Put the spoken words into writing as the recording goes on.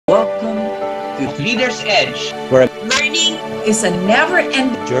to Leader's Edge, where learning is a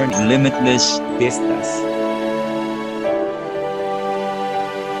never-ending journey, limitless vistas.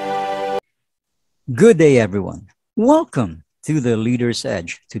 Good day, everyone. Welcome to the Leader's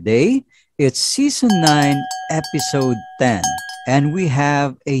Edge. Today, it's Season 9, Episode 10, and we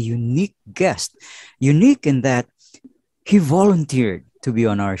have a unique guest. Unique in that he volunteered to be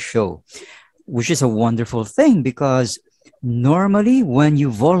on our show, which is a wonderful thing because normally when you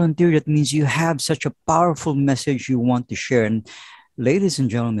volunteer, that means you have such a powerful message you want to share. And ladies and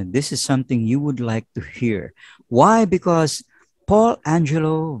gentlemen, this is something you would like to hear. Why? Because Paul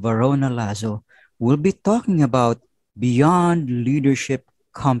Angelo Varona Lazo will be talking about beyond leadership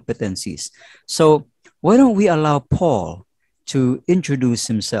competencies. So why don't we allow Paul to introduce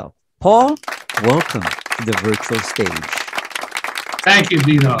himself? Paul, welcome to the virtual stage. Thank you,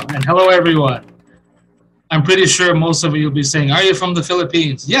 Dino, and hello, everyone. I'm pretty sure most of you will be saying, are you from the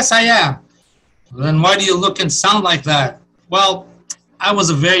Philippines? Yes, I am. Then why do you look and sound like that? Well, I was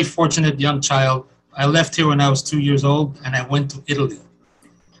a very fortunate young child. I left here when I was 2 years old, and I went to Italy.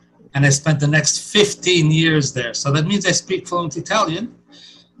 And I spent the next 15 years there. So that means I speak fluent Italian.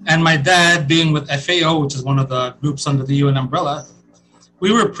 And my dad, being with FAO, which is one of the groups under the UN umbrella,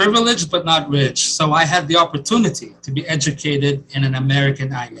 we were privileged but not rich. So I had the opportunity to be educated in an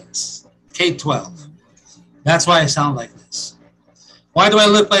American IS, K-12. That's why I sound like this. Why do I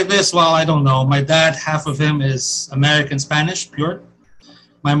look like this? Well, I don't know. My dad, half of him is American Spanish, pure.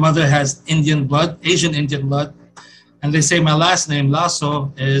 My mother has Indian blood, Asian Indian blood. And they say my last name,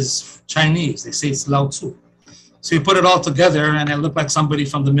 Lazo, is Chinese. They say it's Lazo. So you put it all together and I look like somebody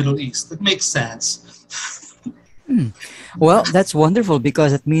from the Middle East. It makes sense. Well, that's wonderful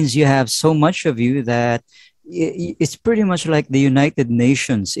because it means you have so much of you that it's pretty much like the United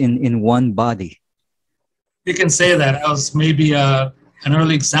Nations in one body. You can say that I was maybe an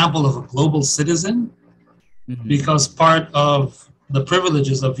early example of a global citizen because part of the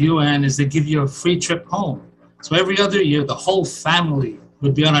privileges of UN is they give you a free trip home. So every other year, the whole family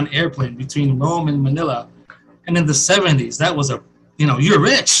would be on an airplane between Rome and Manila. And in the 70s, that was you're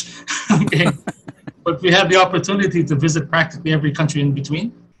rich. Okay. But we had the opportunity to visit practically every country in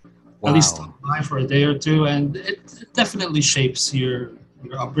between, at least stop by for a day or two. And it definitely shapes your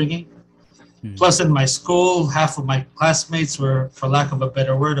upbringing. Plus, in my school, half of my classmates were, for lack of a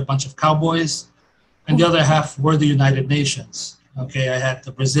better word, a bunch of cowboys. And the other half were the United Nations. Okay, I had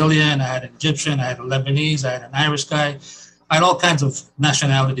the Brazilian, I had an Egyptian, I had a Lebanese, I had an Irish guy. I had all kinds of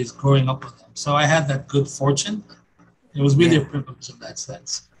nationalities growing up with them. So I had that good fortune. It was really a privilege in that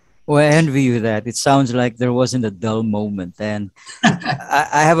sense. Well, I envy you that. It sounds like there wasn't a dull moment. And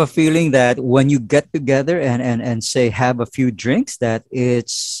I have a feeling that when you get together and say have a few drinks, that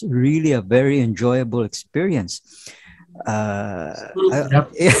it's really a very enjoyable experience.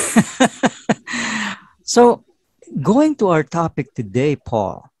 So going to our topic today,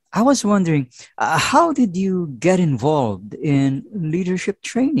 Paul, I was wondering, how did you get involved in leadership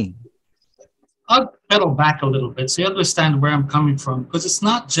training? I'll pedal back a little bit so you understand where I'm coming from, because it's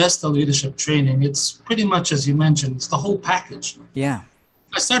not just the leadership training. It's pretty much, as you mentioned, it's the whole package. Yeah.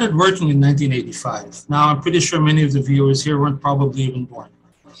 I started working in 1985. Now, I'm pretty sure many of the viewers here weren't probably even born.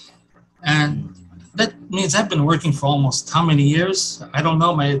 And that means I've been working for almost how many years? I don't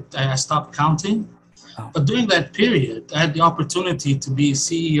know. I stopped counting. But during that period, I had the opportunity to be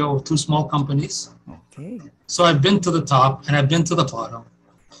CEO of 2 small companies. Okay. So I've been to the top and I've been to the bottom.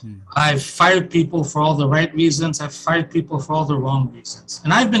 I've fired people for all the right reasons. I've fired people for all the wrong reasons.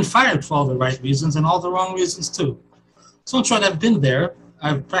 And I've been fired for all the right reasons and all the wrong reasons too. So in short, I've been there.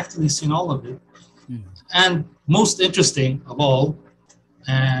 I've practically seen all of it. And most interesting of all,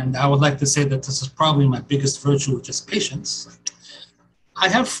 and I would like to say that this is probably my biggest virtue, which is patience. I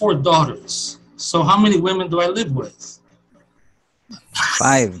have 4 daughters. So how many women do I live with?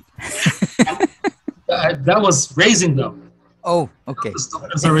 5. That was raising them. Oh, okay. I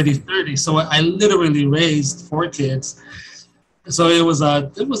was already 30, so I literally raised 4 kids. So it was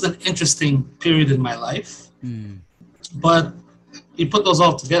an interesting period in my life. But you put those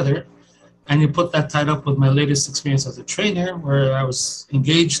all together, and you put that tied up with my latest experience as a trainer, where I was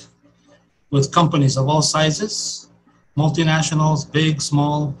engaged with companies of all sizes, multinationals, big,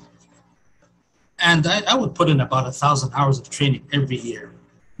 small, and I would put in about 1,000 hours of training every year.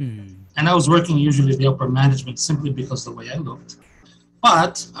 And I was working usually the upper management simply because of the way I looked.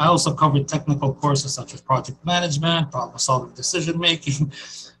 But I also covered technical courses such as project management, problem-solving decision-making,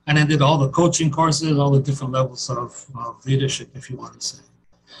 and I did all the coaching courses, all the different levels of leadership, if you want to say.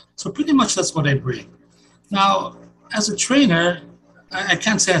 So pretty much that's what I bring. Now, as a trainer, I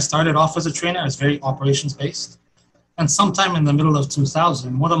can't say I started off as a trainer. I was very operations-based. And sometime in the middle of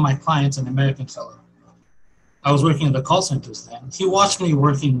 2000, one of my clients, an American fellow, I was working at the call centers then, he watched me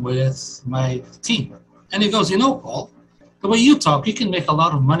working with my team. And he goes, you know, Paul, the way you talk, you can make a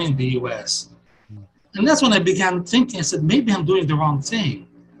lot of money in the US. And that's when I began thinking, I said, maybe I'm doing the wrong thing.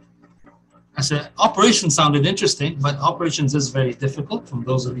 I said, operations sounded interesting, but operations is very difficult, from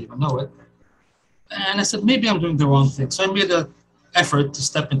those of you who know it. And I said, maybe I'm doing the wrong thing. So I made an effort to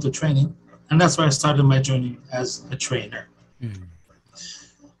step into training. And that's where I started my journey as a trainer. Mm.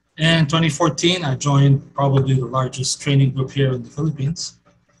 In 2014, I joined probably the largest training group here in the Philippines.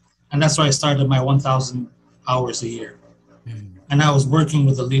 And that's where I started my 1,000 hours a year. Mm. And I was working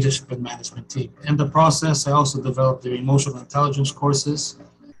with the leadership and management team. In the process, I also developed their emotional intelligence courses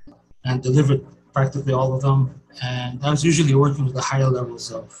and delivered practically all of them. And I was usually working with the higher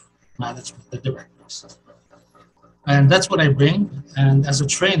levels of management, the directors. And that's what I bring. And as a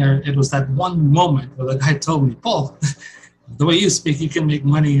trainer, it was that one moment where the guy told me, Paul, the way you speak, you can make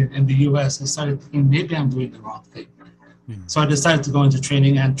money in the US. I started thinking, maybe I'm doing the wrong thing. Mm. So I decided to go into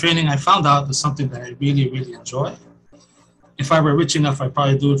training. And training, I found out, is something that I really, really enjoy. If I were rich enough, I'd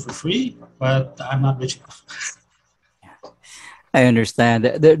probably do it for free, but I'm not rich enough. I understand.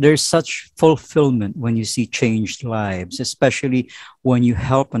 There's such fulfillment when you see changed lives, especially when you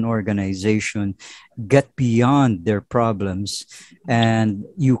help an organization get beyond their problems and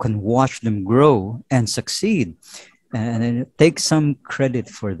you can watch them grow and succeed. And it takes some credit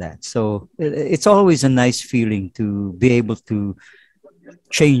for that. So it's always a nice feeling to be able to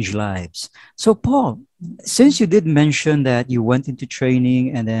change lives. So, Paul, since you did mention that you went into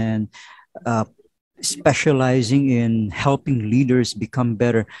training and then uh, specializing in helping leaders become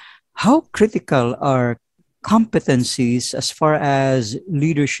better, how critical are competencies as far as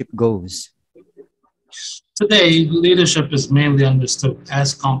leadership goes? Today, leadership is mainly understood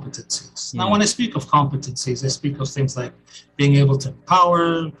as competencies. Yeah. Now, when I speak of competencies, I speak of things like being able to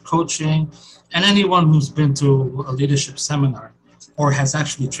empower, coaching, and anyone who's been to a leadership seminar or has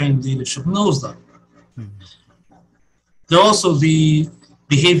actually trained leadership knows them. Mm. There are also the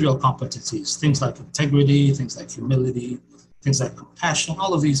behavioral competencies, things like integrity, things like humility, things like compassion,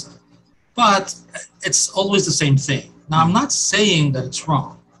 all of these. But it's always the same thing. Now, I'm not saying that it's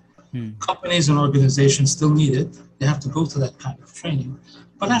wrong. Mm. Companies and organizations still need it. They have to go through that kind of training.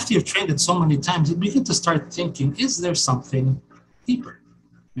 But after you've trained it so many times, you begin to start thinking, is there something deeper?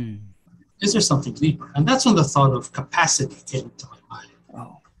 Mm. Is there something deeper? And that's when the thought of capacity came into my mind.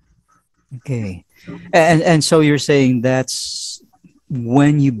 Oh, okay. And so you're saying that's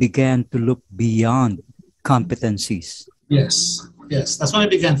when you began to look beyond competencies. Yes, yes. That's when I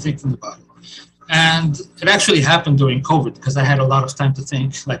began thinking about it. And it actually happened during COVID because I had a lot of time to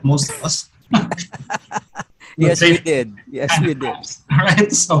think, like most of us. Yes, we did. Yes, we did.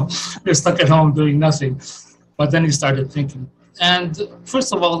 Right? So you're stuck at home doing nothing. But then you started thinking. And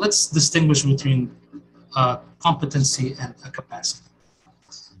first of all, let's distinguish between competency and a capacity.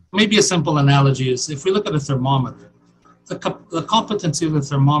 Maybe a simple analogy is if we look at a thermometer, the competency of the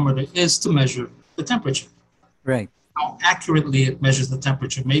thermometer is to measure the temperature. Right. How accurately it measures the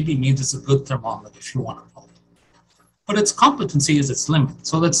temperature maybe means it's a good thermometer if you want to call it. But its competency is its limit.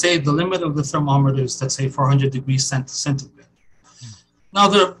 So let's say the limit of the thermometer is, let's say, 400 degrees centigrade. Now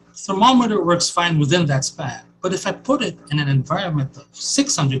the thermometer works fine within that span. But if I put it in an environment of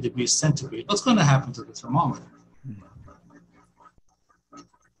 600 degrees centigrade, what's going to happen to the thermometer?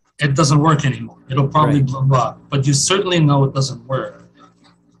 It doesn't work anymore. It'll probably blow up, but you certainly know it doesn't work.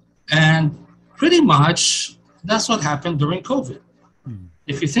 And pretty much that's what happened during COVID. Mm.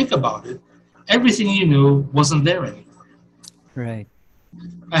 If you think about it, everything you knew wasn't there anymore. Right.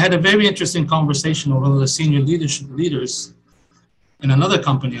 I had a very interesting conversation with one of the senior leadership leaders in another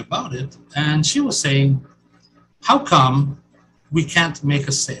company about it, and she was saying, how come we can't make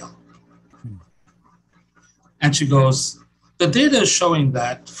a sale? Mm. And she goes, the data is showing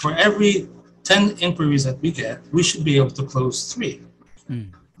that for every 10 inquiries that we get, we should be able to close 3.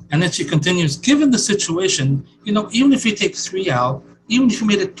 Mm. And then she continues, given the situation, even if we take 3 out, even if you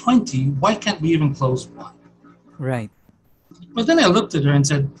made it 20, why can't we even close 1? Right. But then I looked at her and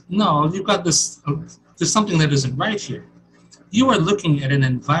said, no, you've got this, there's something that isn't right here. You are looking at an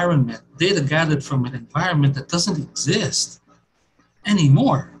environment, data gathered from an environment that doesn't exist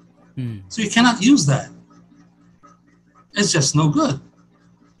anymore. Mm. So you cannot use that. It's just no good.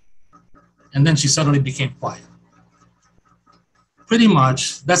 And then she suddenly became quiet. Pretty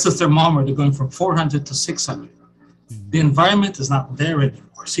much, that's the thermometer going from 400 to 600. The environment is not there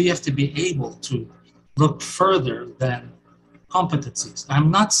anymore. So you have to be able to look further than competencies.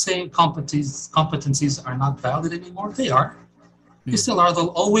 I'm not saying competencies are not valid anymore. They are. They still are. They'll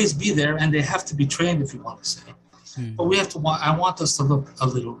always be there, and they have to be trained, if you want to say. But we have to. I want us to look a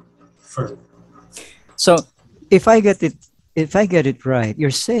little further. So if I get it right,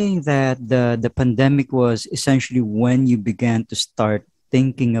 you're saying that the pandemic was essentially when you began to start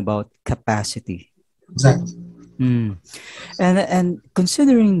thinking about capacity. Exactly. Mm. And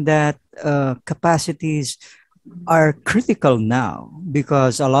considering that capacities are critical now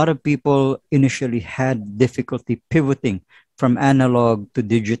because a lot of people initially had difficulty pivoting from analog to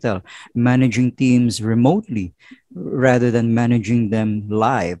digital, managing teams remotely rather than managing them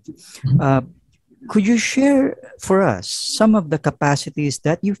live. Uh, could you share for us some of the capacities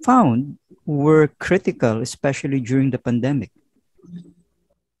that you found were critical, especially during the pandemic?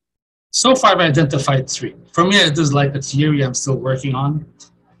 So far, I've identified three. For me, it is like a theory I'm still working on,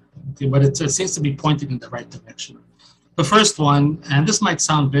 okay, but it seems to be pointing in the right direction. The first one, and this might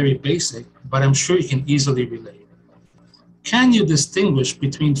sound very basic, but I'm sure you can easily relate. Can you distinguish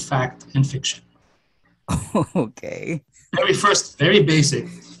between fact and fiction? Okay. Very first, very basic,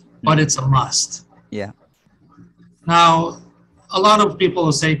 but it's a must. Yeah. Now, a lot of people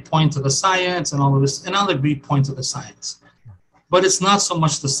will say point to the science and all of this, and I'll agree point to the science. But it's not so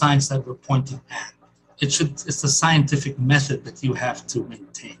much the science that we're pointing at. It's the scientific method that you have to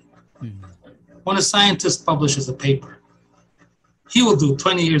maintain. Mhm. When a scientist publishes a paper, he will do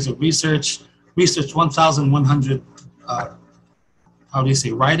 20 years of research 1,100, how do you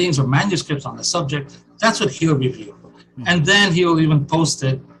say, writings or manuscripts on the subject. That's what he'll review. And then he will even post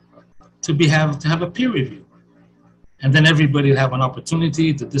it to have a peer review. And then everybody will have an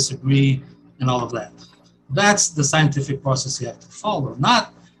opportunity to disagree and all of that. That's the scientific process you have to follow,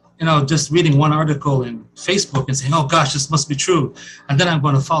 not just reading one article in Facebook and saying, oh gosh, this must be true. And then I'm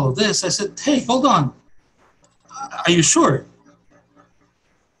going to follow this. I said, hey, hold on. Are you sure?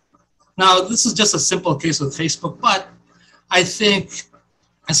 Now, this is just a simple case with Facebook, but I think,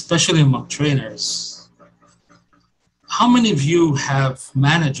 especially among trainers, how many of you have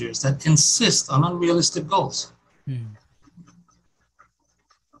managers that insist on unrealistic goals? Mm.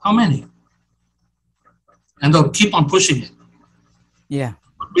 How many? And they'll keep on pushing it. Yeah.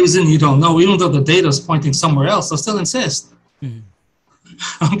 For reason you don't know, even though the data is pointing somewhere else, they'll still insist. Mhm.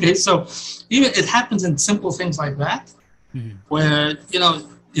 Okay, so even it happens in simple things like that, Mhm. where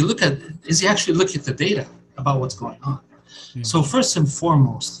you look at, is he actually looking at the data about what's going on? So first and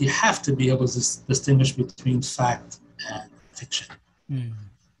foremost, you have to be able to distinguish between fact and fiction. Mhm.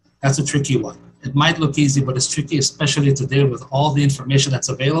 That's a tricky one. It might look easy, but it's tricky, especially today with all the information that's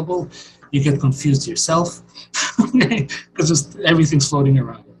available. You get confused yourself because just everything's floating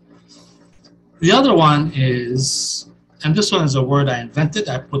around. The other one is, and this one is a word I invented.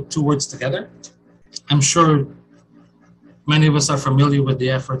 I put two words together. I'm sure many of us are familiar with the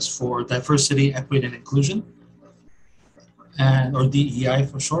efforts for diversity, equity, and inclusion, or DEI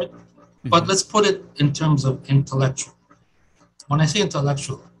for short. But let's put it in terms of intellectual. When I say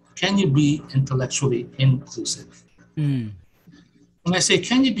intellectual, can you be intellectually inclusive? Mhm. When I say,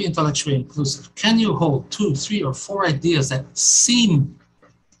 can you be intellectually inclusive? Can you hold 2, 3, or 4 ideas that seem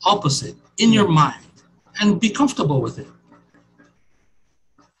opposite in your mind and be comfortable with it?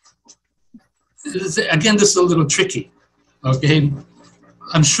 Again, this is a little tricky, okay?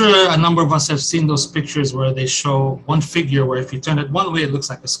 I'm sure a number of us have seen those pictures where they show one figure where if you turn it one way, it looks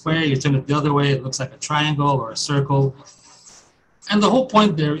like a square. You turn it the other way, it looks like a triangle or a circle. And the whole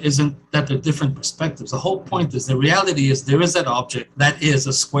point there isn't that they're different perspectives. The whole point is the reality is there is that object that is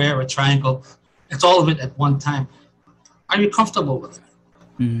a square, a triangle. It's all of it at one time. Are you comfortable with that?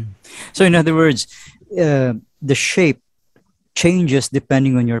 Mhm. So, in other words, the shape changes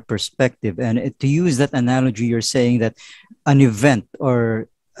depending on your perspective. And to use that analogy, you're saying that an event or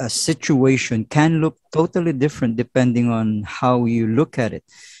a situation can look totally different depending on how you look at it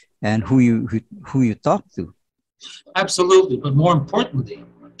and who you talk to. Absolutely. But more importantly,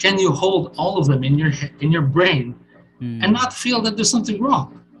 can you hold all of them in your brain and not feel that there's something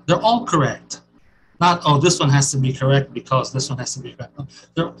wrong? They're all correct. Not, oh, this one has to be correct because this one has to be correct. No,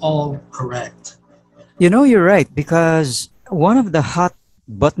 they're all correct. You're right, because one of the hot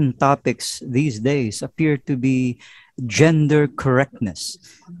button topics these days appear to be gender correctness.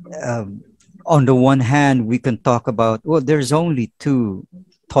 Um, on the one hand, we can talk about, well, there's only two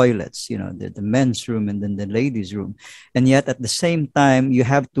toilets, the men's room and then the ladies' room. And yet at the same time, you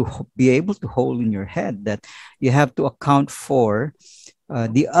have to be able to hold in your head that you have to account for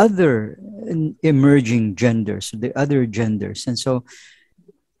the other emerging genders, the other genders.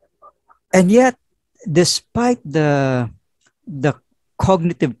 And yet, despite the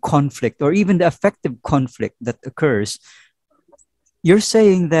cognitive conflict or even the affective conflict that occurs, you're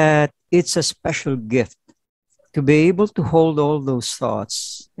saying that it's a special gift to be able to hold all those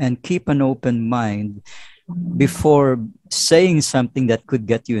thoughts and keep an open mind before saying something that could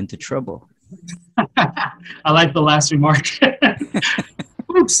get you into trouble. I like the last remark.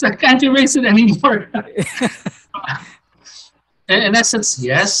 Oops, I can't erase it anymore. In essence,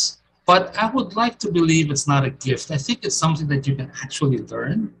 yes, but I would like to believe it's not a gift. I think it's something that you can actually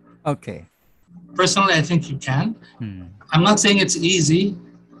learn. Okay. Personally, I think you can. Hmm. I'm not saying it's easy.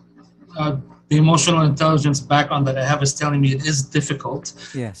 Uh, the emotional intelligence background that I have is telling me it is difficult,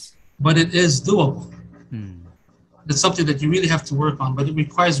 Yes. but it is doable. Hmm. It's something that you really have to work on, but it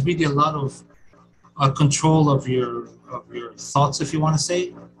requires really a lot of control of your thoughts, if you want to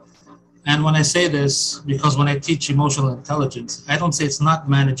say. And when I say this, because when I teach emotional intelligence, I don't say it's not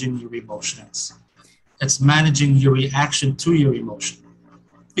managing your emotions. It's managing your reaction to your emotion.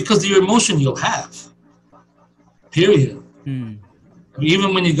 Because your emotion you'll have, period. Hmm.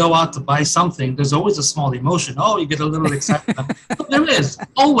 Even when you go out to buy something, there's always a small emotion. Oh, you get a little excited. But there is,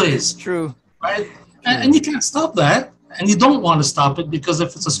 always, True. right? True. And you can't stop that. And you don't want to stop it because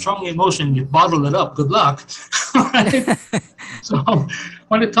if it's a strong emotion, you bottle it up. Good luck. Right? So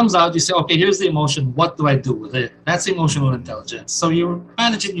when it comes out, you say, okay, here's the emotion. What do I do with it? That's emotional intelligence. So you're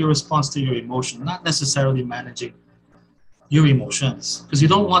managing your response to your emotion, not necessarily managing your emotions, because you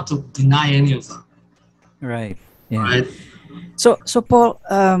don't want to deny any of them. Right. Yeah. Right? So Paul,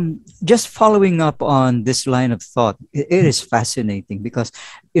 just following up on this line of thought, it is fascinating because,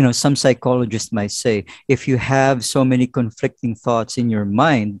 some psychologists might say if you have so many conflicting thoughts in your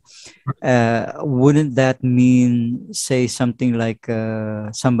mind, wouldn't that mean, say, something like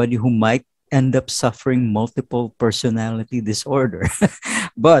somebody who might end up suffering multiple personality disorder?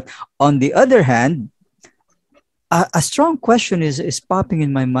 But on the other hand, a strong question is popping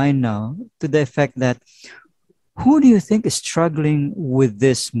in my mind now to the effect that who do you think is struggling with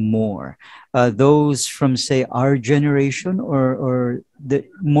this more? Those from, say, our generation or the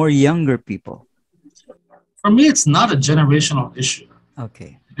more younger people? For me, it's not a generational issue.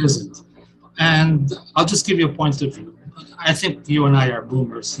 Okay. It isn't. And I'll just give you a point of view. I think you and I are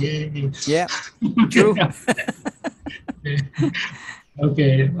boomers. Yay. Yeah, true.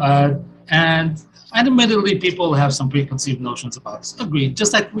 Okay. And admittedly, people have some preconceived notions about us. Agreed.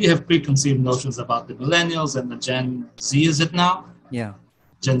 Just like we have preconceived notions about the millennials and the Gen Z, is it now? Yeah.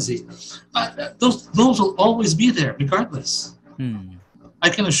 Gen Z. Those will always be there, regardless. Hmm. I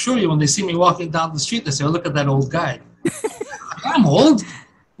can assure you, when they see me walking down the street, they say, "Oh, look at that old guy." I'm old, but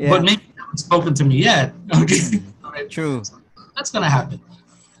Yeah. maybe they haven't spoken to me yet. Okay. All right. True. So that's going to happen.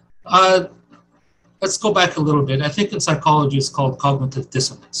 Uh, let's go back a little bit. I think in psychology it's called cognitive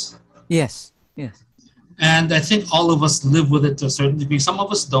dissonance. Yes. Yes. And I think all of us live with it to a certain degree. Some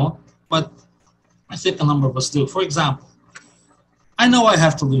of us don't, but I think a number of us do. For example, I know I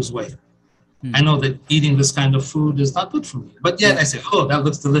have to lose weight. Hmm. I know that eating this kind of food is not good for me. But yet I say, oh, that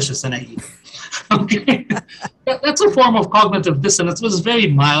looks delicious, and I eat it. Okay. That's a form of cognitive dissonance, which is very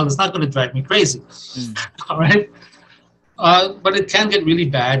mild. It's not going to drive me crazy. Hmm. All right. But it can get really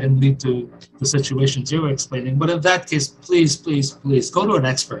bad and lead to the situations you were explaining. But in that case, please, please, please go to an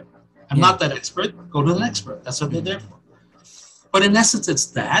expert. I'm Yeah. not that expert. Go to an expert. That's what they're there for. But in essence, it's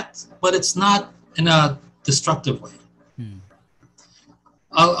that, but it's not in a destructive way. Hmm.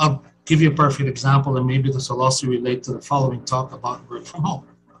 I'll give you a perfect example, and maybe this will also relate to the following talk about work from home.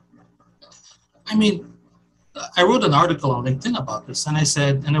 I mean, I wrote an article on LinkedIn about this, and I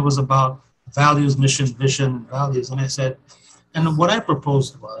said, and it was about values, mission, vision, and values. And I said, and what I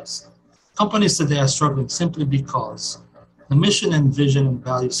proposed was companies today are struggling simply because the mission and vision and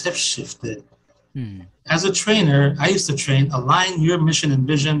values have shifted. Hmm. As a trainer, I used to train, align your mission and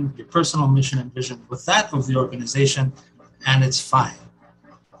vision, your personal mission and vision with that of the organization, and it's fine.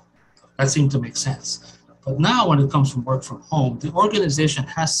 That seemed to make sense. But now when it comes from work from home, the organization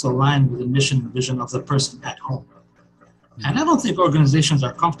has to align with the mission and vision of the person at home. And I don't think organizations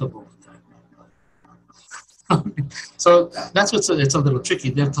are comfortable with that. So that's what's it's a little tricky.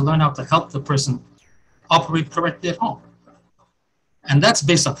 They have to learn how to help the person operate correctly at home. And that's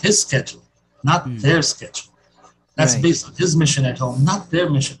based on his schedule, not their schedule. That's Right. based on his mission at home, not their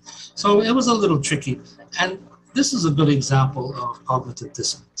mission. So it was a little tricky. And this is a good example of cognitive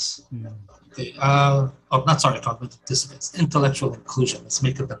dissonance. Hmm. Okay, cognitive dissonance, intellectual inclusion. Let's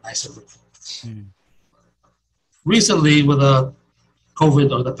make it the nicer version. Hmm. Recently, with the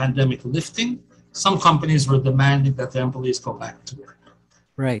COVID or the pandemic lifting, some companies were demanding that their employees go back to work.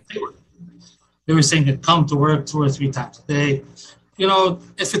 Right. They were saying that come to work 2 or 3 times a day. You know,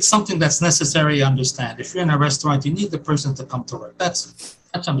 if it's something that's necessary, I understand. If you're in a restaurant, you need the person to come to work. That's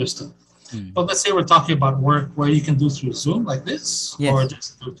understood. Hmm. But let's say we're talking about work where you can do through Zoom like this, Yes. or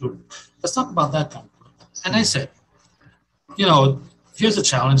just do through. Let's talk about that kind of work. And I said, you know, here's a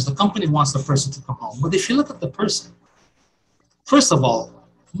challenge. The company wants the person to come home. But if you look at the person, first of all,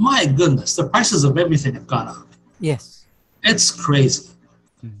 my goodness, the prices of everything have gone up. Yes. It's crazy.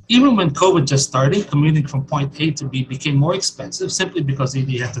 Even when COVID just started, commuting from point A to B became more expensive simply because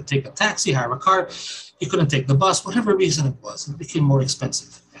either you had to take a taxi, hire a car, you couldn't take the bus, whatever reason it was, it became more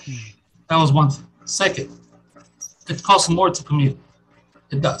expensive. That was one thing. Second, it costs more to commute.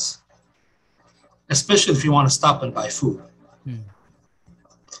 It does. Especially if you want to stop and buy food.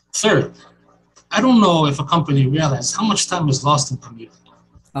 Third, I don't know if a company realizes how much time is lost in commuting.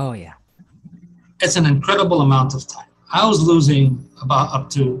 Oh, yeah. It's an incredible amount of time. I was losing about up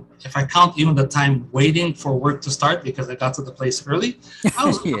to, if I count even the time waiting for work to start because I got to the place early, I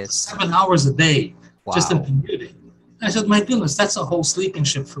was Yes. up to 7 hours a day just in Wow. commuting. I said, my goodness, that's a whole sleeping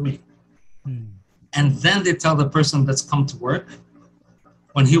shift for me. And then they tell the person that's come to work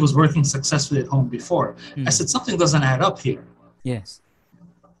when he was working successfully at home before. I said, something doesn't add up here. Yes.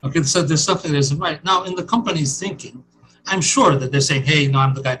 Okay, so there's something that isn't right. Now, in the company's thinking, I'm sure that they're saying, hey, no,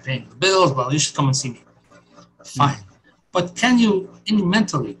 I'm the guy paying the bills. Well, you should come and see me. Fine. But can you,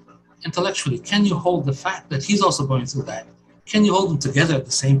 mentally, intellectually, can you hold the fact that he's also going through that? Can you hold them together at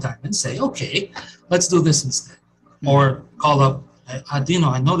the same time and say, okay, let's do this instead? Or call up, Dino,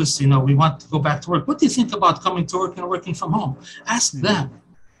 I noticed, we want to go back to work. What do you think about coming to work and working from home? Ask them.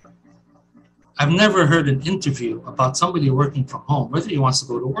 I've never heard an interview about somebody working from home, whether he wants to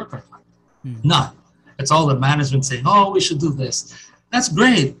go to work or not. None. It's all the management saying, oh, we should do this. That's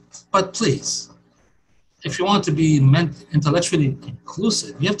great, but please, if you want to be intellectually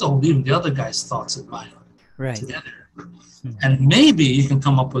inclusive, you have to hold even the other guy's thoughts in mind together. And maybe you can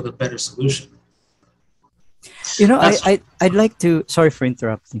come up with a better solution. I'd like to, sorry for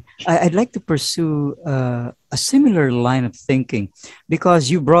interrupting. I'd like to pursue a similar line of thinking because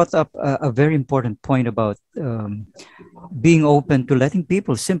you brought up a very important point about being open to letting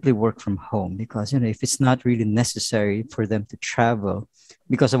people simply work from home because, if it's not really necessary for them to travel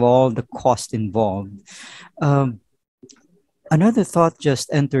because of all the cost involved. Another thought just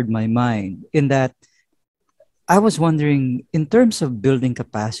entered my mind in that I was wondering, in terms of building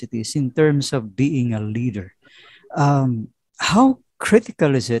capacities, in terms of being a leader, how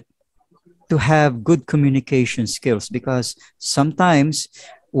critical is it to have good communication skills? Because sometimes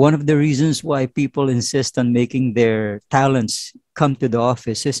one of the reasons why people insist on making their talents come to the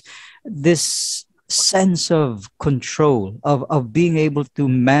office is this sense of control, of being able to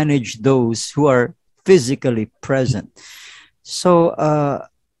manage those who are physically present. So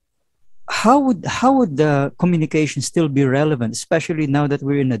how would the communication still be relevant, especially now that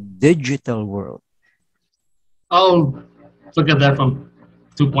we're in a digital world? I'll look at that from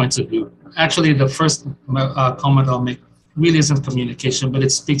 2 points of view. Actually, the first comment I'll make really isn't communication, but it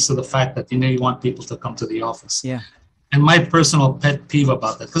speaks to the fact that you want people to come to the office. Yeah. And my personal pet peeve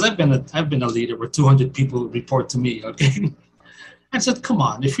about that, because I've been a leader where 200 people report to me. Okay, I said, come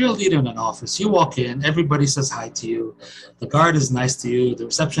on, if you're a leader in an office, you walk in, everybody says hi to you, the guard is nice to you, the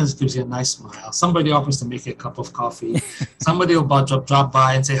receptionist gives you a nice smile, somebody offers to make you a cup of coffee, somebody will drop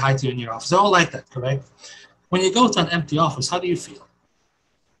by and say hi to you in your office. They're all like that, correct? When you go to an empty office, how do you feel?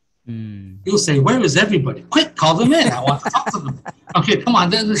 You'll say, where is everybody? Quick, call them in. I want to talk to them. Okay, come on.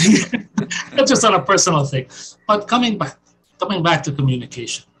 That's just on a personal thing. But coming back to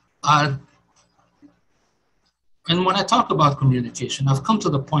communication. And when I talk about communication, I've come to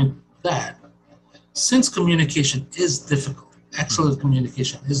the point that since communication is difficult, excellent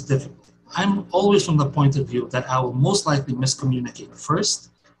communication is difficult, I'm always from the point of view that I will most likely miscommunicate first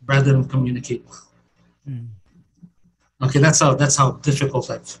rather than communicate well. Okay, that's how difficult.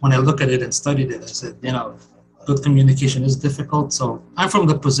 When I look at it and studied it, I said, good communication is difficult. So I'm from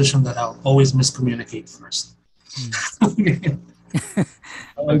the position that I'll always miscommunicate first.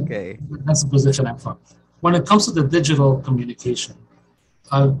 Okay. That's the position I'm from. When it comes to the digital communication,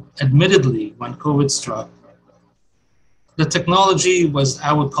 admittedly, when COVID struck, the technology was,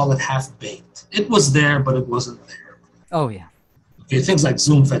 I would call it half-baked. It was there, but it wasn't there. Oh, yeah. Okay, things like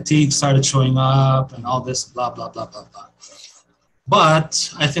Zoom fatigue started showing up and all this, blah, blah, blah, blah, blah.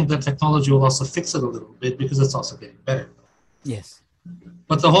 But I think the technology will also fix it a little bit because it's also getting better. Yes.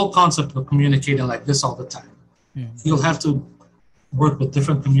 But the whole concept of communicating like this all the time, you'll have to work with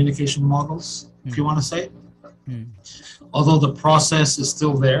different communication models, if you want to say. Although the process is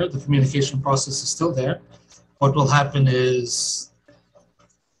still there, the communication process is still there, what will happen is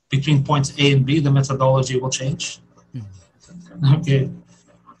between points A and B, the methodology will change. Okay.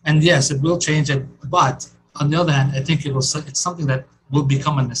 And yes, it will change it, but on the other hand, I think it's something that will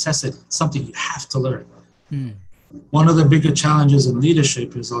become a necessity, something you have to learn. One of the bigger challenges in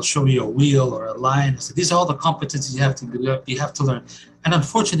leadership is I'll show you a wheel or a line. So these are all the competencies you have to learn. And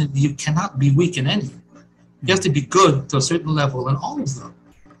unfortunately, you cannot be weak in any. You have to be good to a certain level in all of them.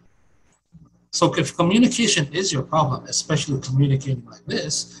 So if communication is your problem, especially communicating like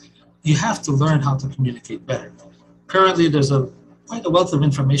this, you have to learn how to communicate better. Currently, there's quite a wealth of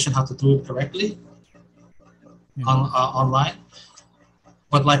information how to do it correctly online.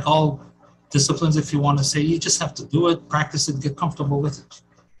 But like all disciplines, if you want to say, you just have to do it, practice it, get comfortable with it.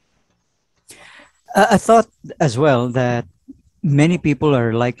 I thought as well that many people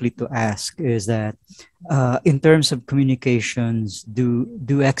are likely to ask is that in terms of communications, do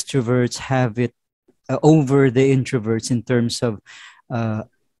extroverts have it over the introverts in terms of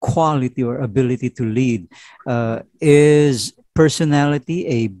quality or ability to lead? Is personality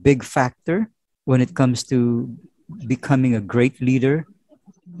a big factor when it comes to becoming a great leader?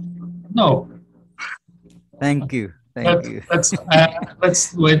 No. Thank you. Thank you. Let's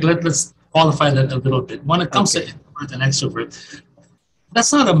qualify that a little bit. When it comes to introvert and extrovert,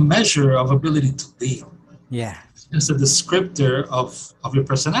 that's not a measure of ability to lead. Yeah. It's a descriptor of your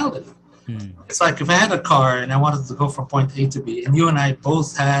personality. It's like if I had a car and I wanted to go from point A to B, and you and I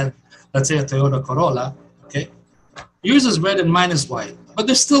both had, let's say, a Toyota Corolla, okay? Yours is red and mine is white, but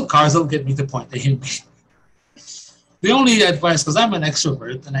there's still cars that'll get me to point A and B. The only advice, because I'm an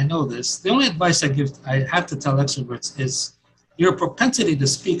extrovert and I know this, the only advice I have to tell extroverts is your propensity to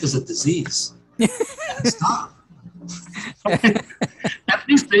speak is a disease. It's not. At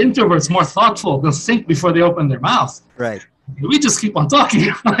least the introvert's more thoughtful. They'll think before they open their mouth. Right. We just keep on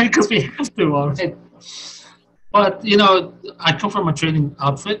talking because we have to, all right? But, I come from a training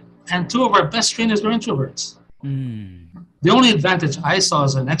outfit, and two of our best trainers were introverts. The only advantage I saw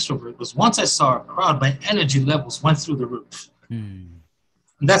as an extrovert was once I saw a crowd, my energy levels went through the roof. And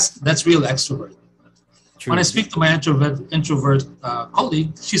that's real extrovert. True. When I speak to my introvert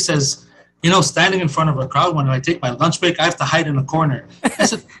colleague, she says, standing in front of a crowd, when I take my lunch break, I have to hide in a corner. I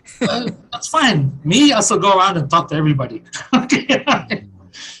said, that's fine. Me, I'll still go around and talk to everybody. Okay.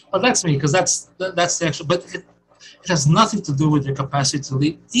 Well, that's me, because that's the extrovert. But it has nothing to do with your capacity to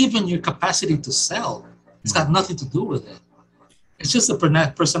lead, even your capacity to sell. It's got nothing to do with it. It's just a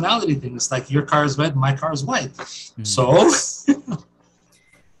personality thing. It's like your car is red, my car is white. So...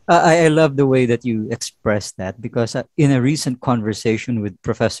 I love the way that you express that, because in a recent conversation with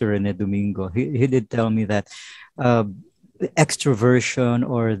Professor Rene Domingo, he did tell me that extroversion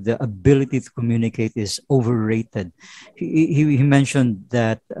or the ability to communicate is overrated. He mentioned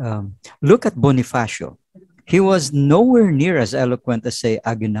that, look at Bonifacio. He was nowhere near as eloquent as, say,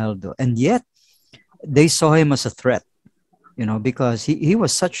 Aguinaldo, and yet they saw him as a threat. Because he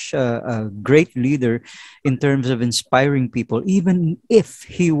was such a great leader in terms of inspiring people, even if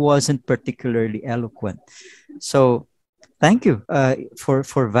he wasn't particularly eloquent. So thank you for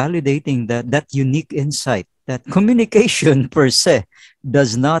validating that unique insight, that communication per se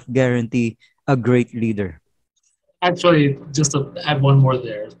does not guarantee a great leader. Actually, just to add one more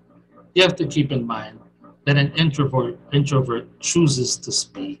there, you have to keep in mind that an introvert chooses to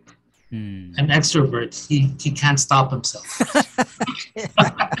speak. An extrovert, he can't stop himself.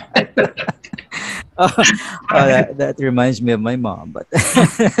 That reminds me of my mom, but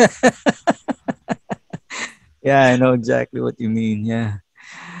yeah, I know exactly what you mean. Yeah.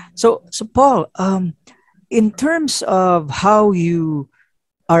 So Paul, in terms of how you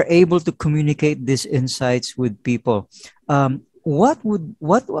are able to communicate these insights with people, what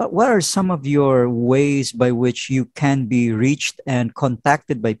are some of your ways by which you can be reached and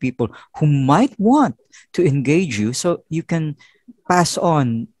contacted by people who might want to engage you so you can pass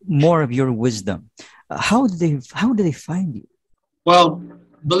on more of your wisdom? How do they find you? Well,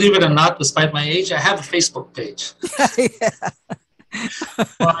 believe it or not, despite my age, I have a Facebook page.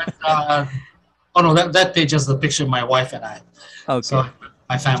 But, oh no, that page has the picture of my wife and I. Okay. So,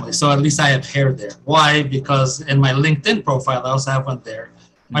 my family. So at least I have hair there. Why? Because in my LinkedIn profile, I also have one there.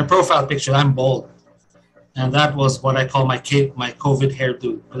 My profile picture, I'm bald. And that was what I call my COVID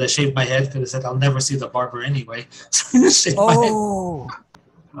hairdo. Because I shaved my head because I said I'll never see the barber anyway. So I just shaved my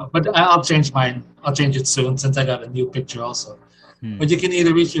head. But I'll change mine. I'll change it soon since I got a new picture also. But you can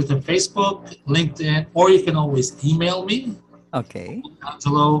either reach me through Facebook, LinkedIn, or you can always email me. Okay.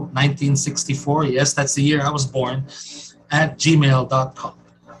 Angelo 1964. Yes, that's the year I was born. At gmail.com.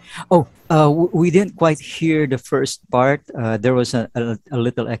 Oh, we didn't quite hear the first part. There was a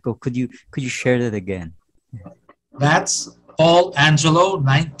little echo. Could you share that again? That's Paul Angelo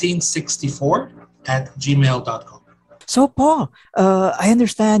 1964 at gmail.com. So Paul, I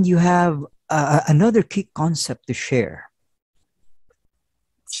understand you have another key concept to share.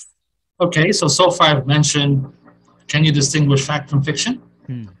 Okay, so far I've mentioned Can you distinguish fact from fiction?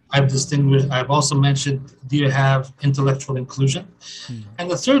 Mm. I've also mentioned, do you have intellectual inclusion? Mm. And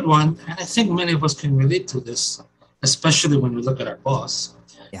the third one, and I think many of us can relate to this, especially when we look at our boss.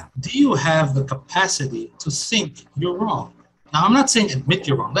 Yeah. Do you have the capacity to think you're wrong? Now, I'm not saying admit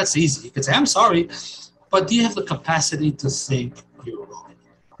you're wrong. That's easy. You can say, I'm sorry. But do you have the capacity to think you're wrong?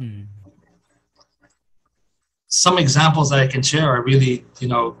 Mm. Some examples that I can share are really,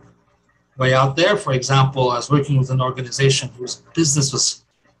 way out there. For example, I was working with an organization whose business was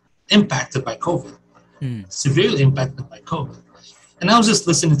impacted by COVID, severely impacted by COVID. And I was just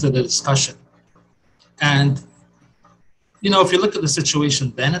listening to the discussion. And, if you look at the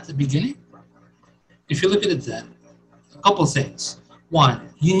situation then at the beginning, if you look at it then, a couple of things. One,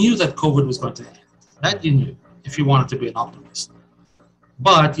 you knew that COVID was going to end. That you knew if you wanted to be an optimist.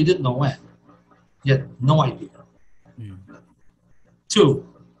 But you didn't know when. You had no idea. Two,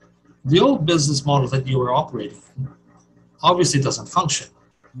 the old business model that you were operating in obviously doesn't function.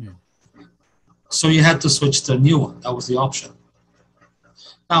 So you had to switch to a new one. That was the option.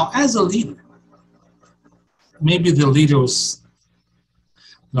 Now, as a leader, maybe the leader was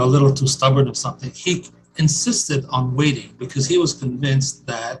a little too stubborn or something. He insisted on waiting because he was convinced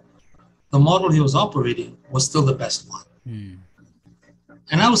that the model he was operating was still the best one.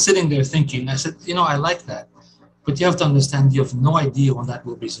 And I was sitting there thinking, I said, I like that. But you have to understand, you have no idea when that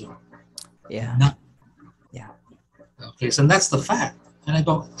will resume. Yeah. None. Yeah. Okay, so that's the fact. And I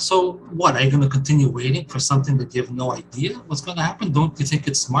go, so what? Are you going to continue waiting for something that you have no idea what's going to happen? Don't you think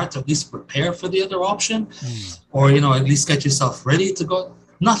it's smart to at least prepare for the other option? Or, at least get yourself ready to go?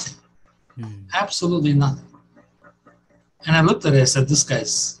 Nothing. Absolutely nothing. And I looked at it, I said, this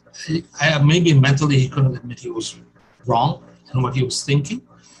guy's, maybe mentally he couldn't admit he was wrong in what he was thinking,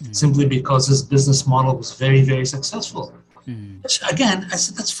 simply because his business model was very, very successful. Which, again, I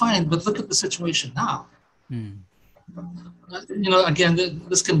said, that's fine, but look at the situation now. Again,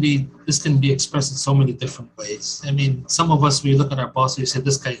 this can be expressed in so many different ways. I mean, some of us, we look at our boss, we say,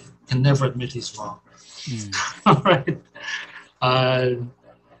 this guy can never admit he's wrong. All right.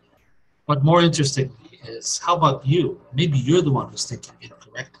 But more interestingly is, how about you? Maybe you're the one who's thinking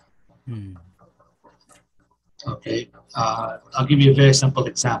incorrectly. Okay. I'll give you a very simple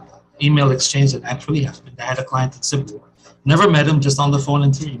example. Email exchange that actually happened. I had a client in Cebu. Never met him, just on the phone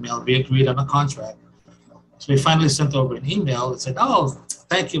and through email. We agreed on a contract. So we finally sent over an email that said, oh,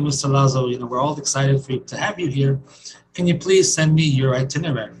 thank you, Mr. Lazo. We're all excited to have you here. Can you please send me your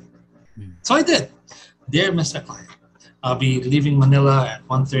itinerary? So I did. Dear Mr. Client, I'll be leaving Manila at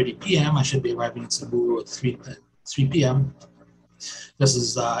 1:30 p.m. I should be arriving in Cebu at 3 p.m. This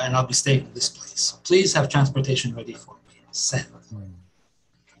is, and I'll be staying in this place. Please have transportation ready for me. Send.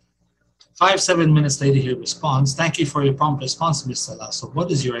 5-7 minutes later, he responds, thank you for your prompt response, Mr. Lazo.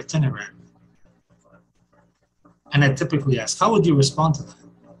 What is your itinerary? And I typically ask, how would you respond to that?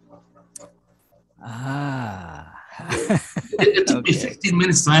 It took me 15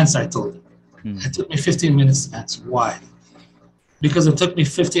 minutes to answer, I told you. It took me 15 minutes to answer. Why? Because it took me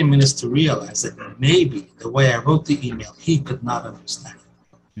 15 minutes to realize that maybe the way I wrote the email, he could not understand.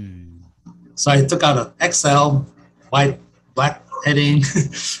 So I took out an Excel, white, black heading,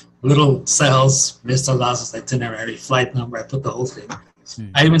 little cells, Mr. Lazo's itinerary, flight number, I put the whole thing.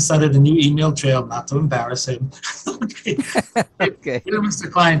 I even started a new email trail, not to embarrass him. Okay.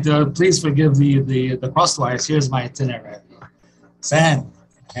 Mr. Client, please forgive the crosswires. Here's my itinerary. Send.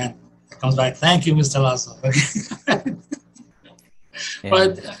 And it comes back, thank you, Mr. Lazo.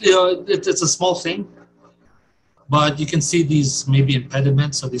 But, it's a small thing. But you can see these maybe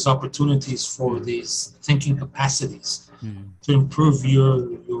impediments or these opportunities for these thinking capacities to improve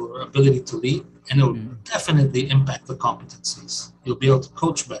your ability to lead, and it will definitely impact the competencies. You'll be able to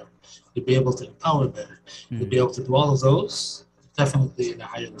coach better. You'll be able to empower better. You'll be able to do all of those definitely at a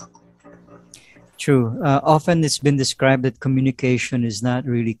higher level. True. Often it's been described that communication is not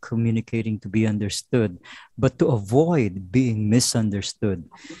really communicating to be understood, but to avoid being misunderstood.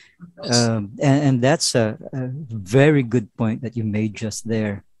 And that's a very good point that you made just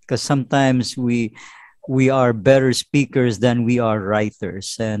there, because sometimes we are better speakers than we are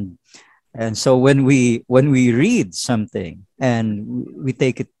writers, and so when we read something and we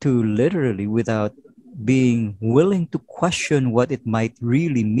take it too literally without being willing to question what it might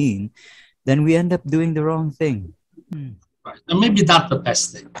really mean, then we end up doing the wrong thing. Right. And maybe not the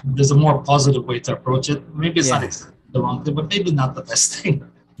best thing. There's a more positive way to approach it. Maybe it's not exactly the wrong thing, but maybe not the best thing.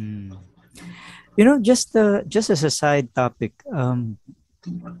 Just as a side topic,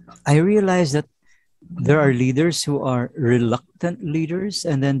 I realize that there are leaders who are reluctant leaders,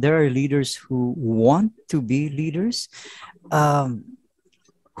 and then there are leaders who want to be leaders.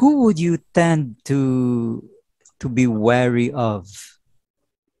 Who would you tend to to be wary of?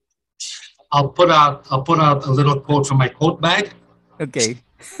 I'll put out a little quote from my quote bag. Okay.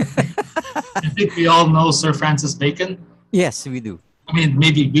 I think we all know Sir Francis Bacon. Yes, we do. I mean,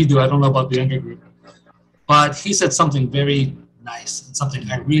 maybe we do. I don't know about the younger group. But he said something very nice and something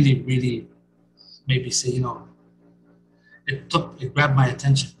I really, really maybe say, it grabbed my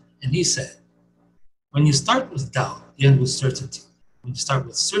attention. And he said, when you start with doubt, you end with certainty. When you start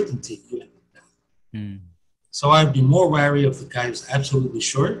with certainty, you end with doubt. Mm. So I'd be more wary of the guy who's absolutely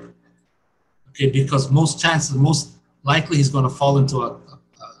sure. Okay, because most likely he's going to fall into a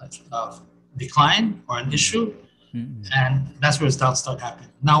decline or an issue. Mm-mm. And that's where his doubts start happening.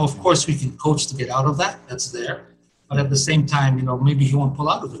 Now, of course, we can coach to get out of that. That's there. But at the same time, maybe he won't pull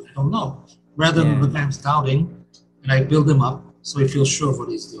out of it. I don't know. Rather than the guy who's doubting, and I build him up so he feels sure of what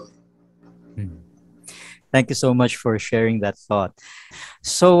he's doing. Thank you so much for sharing that thought.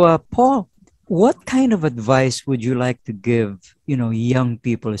 So, Paul, what kind of advice would you like to give, young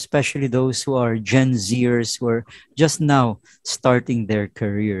people, especially those who are Gen Zers who are just now starting their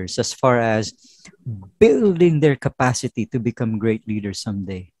careers, as far as building their capacity to become great leaders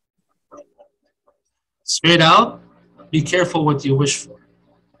someday? Straight out, be careful what you wish for.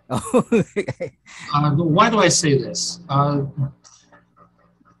 Okay. Why do I say this?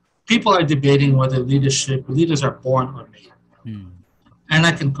 People are debating whether leaders are born or made. And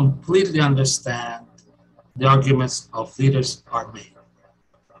I can completely understand the arguments of leaders are made.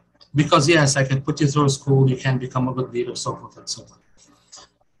 Because yes, I can put you through school, you can become a good leader, so forth and so on.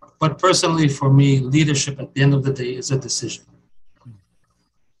 But personally, for me, leadership at the end of the day is a decision.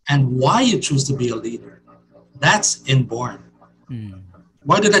 And why you choose to be a leader, that's inborn.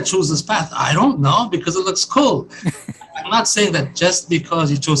 Why did I choose this path? I don't know, because it looks cool. I'm not saying that just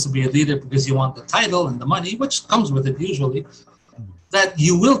because you chose to be a leader because you want the title and the money, which comes with it usually, that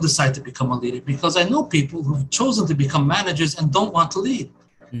you will decide to become a leader. Because I know people who've chosen to become managers and don't want to lead.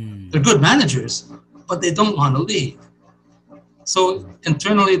 They're good managers, but they don't want to lead. So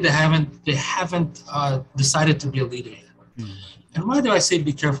internally, they haven't decided to be a leader yet. And why do I say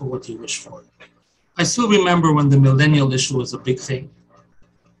be careful what you wish for? I still remember when the millennial issue was a big thing.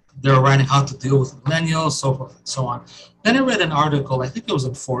 They were writing how to deal with millennials, so forth and so on. Then I read an article, I think it was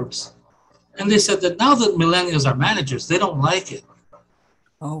in Forbes, and they said that now that millennials are managers, they don't like it.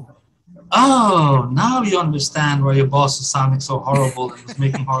 Oh, now you understand why your boss is sounding so horrible and is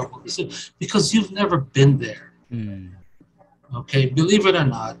making horrible decisions, because you've never been there. Okay, believe it or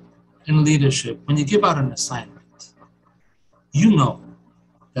not, in leadership, when you give out an assignment, you know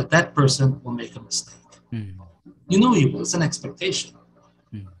that that person will make a mistake. You know you will. It's an expectation.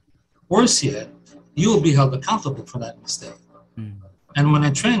 Worse yet, you will be held accountable for that mistake. And when I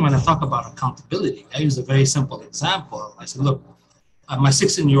talk about accountability, I use a very simple example. I said, look, my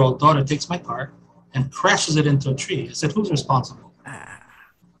 16-year-old daughter takes my car and crashes it into a tree. I said, who's responsible?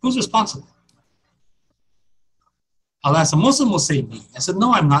 Who's responsible? I'll ask them. Most of them will say me. I said,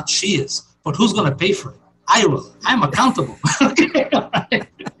 no, I'm not. She is. But who's going to pay for it? I will. I'm accountable.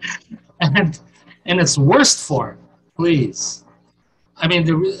 And in its worst form, please. I mean,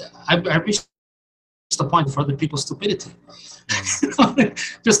 I reached the point for other people's stupidity.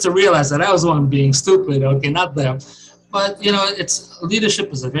 Just to realize that I was the one being stupid, okay, not them. But,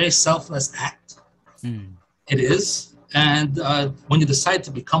 leadership is a very selfless act. It is. And when you decide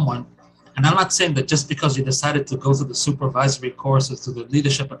to become one, and I'm not saying that just because you decided to go to the supervisory courses, to the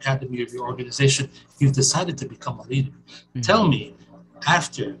leadership academy of your organization, you've decided to become a leader. Tell me,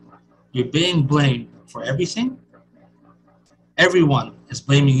 after you're being blamed for everything, everyone is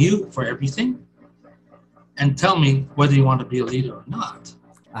blaming you for everything, and tell me whether you want to be a leader or not.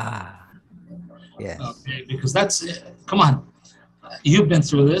 Yes. Okay, because that's it. Come on. You've been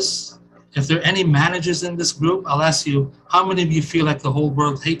through this. If there are any managers in this group, I'll ask you, how many of you feel like the whole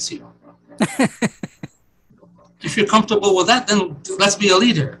world hates you? If you're comfortable with that, then let's be a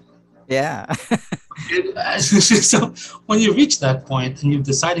leader. Yeah. So when you reach that point and you're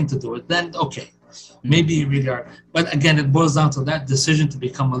deciding to do it, then okay, maybe you really are. But again, it boils down to that decision to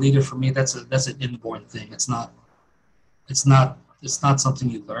become a leader. For me, that's an inborn thing. It's not something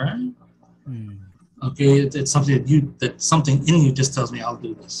you learn. Okay, it's something that something in you just tells me I'll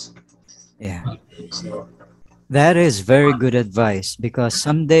do this. Yeah. Okay, so That is very good advice, because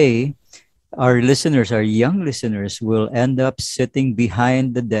someday our young listeners will end up sitting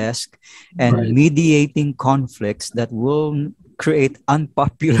behind the desk and Right. mediating conflicts that will create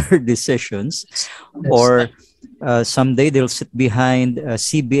unpopular decisions, Yes. or someday they'll sit behind a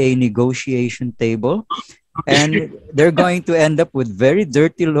CBA negotiation table, and they're going to end up with very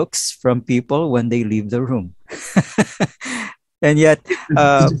dirty looks from people when they leave the room. And yet,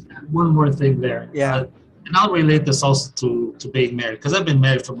 one more thing there. yeah. And I'll relate this also to being married, because I've been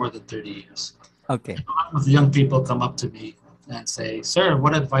married for more than 30 years. Okay. A lot of young people come up to me and say, "Sir,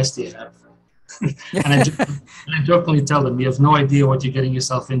 what advice do you have?" and, I, jo- and I jokingly tell them, "You have no idea what you're getting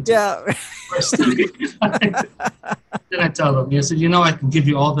yourself into." Yeah. First, then I tell them, "I said, I can give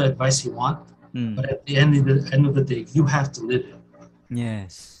you all the advice you want, but Mm. at the end of the day, you have to live it.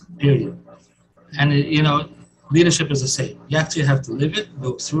 Yes. Period." And leadership is the same. You actually have to live it,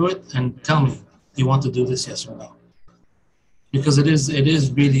 go through it, and tell me, do you want to do this, yes or no? Because it is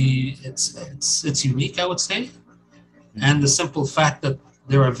really it's unique, I would say. And the simple fact that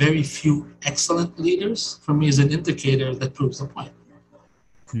there are very few excellent leaders, for me, is an indicator that proves the point.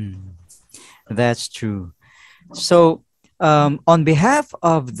 Mm. That's true. So, on behalf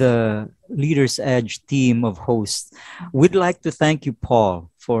of the Leaders Edge team of hosts, we'd like to thank you, Paul,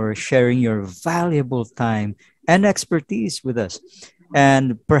 for sharing your valuable time and expertise with us. And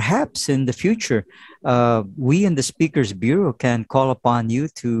perhaps in the future, we in the Speakers Bureau can call upon you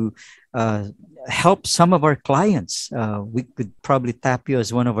to uh, help some of our clients. We could probably tap you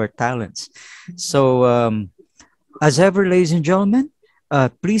as one of our talents. So, as ever, ladies and gentlemen,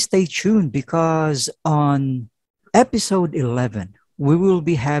 please stay tuned because on episode 11, we will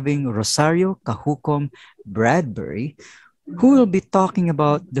be having Rosario Cajucom Bradbury, who will be talking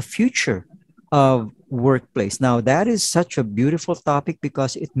about the future of workplace. Now, that is such a beautiful topic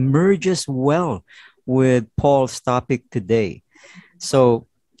because it merges well with Paul's topic today. So,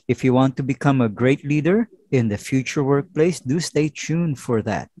 if you want to become a great leader in the future workplace, do stay tuned for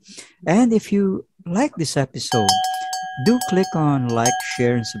that. And if you like this episode, do click on like,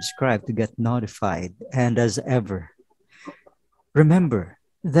 share, and subscribe to get notified. And as ever, remember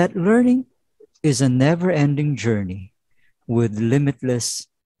that learning is a never ending journey with limitless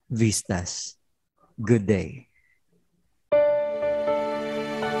vistas. Good day.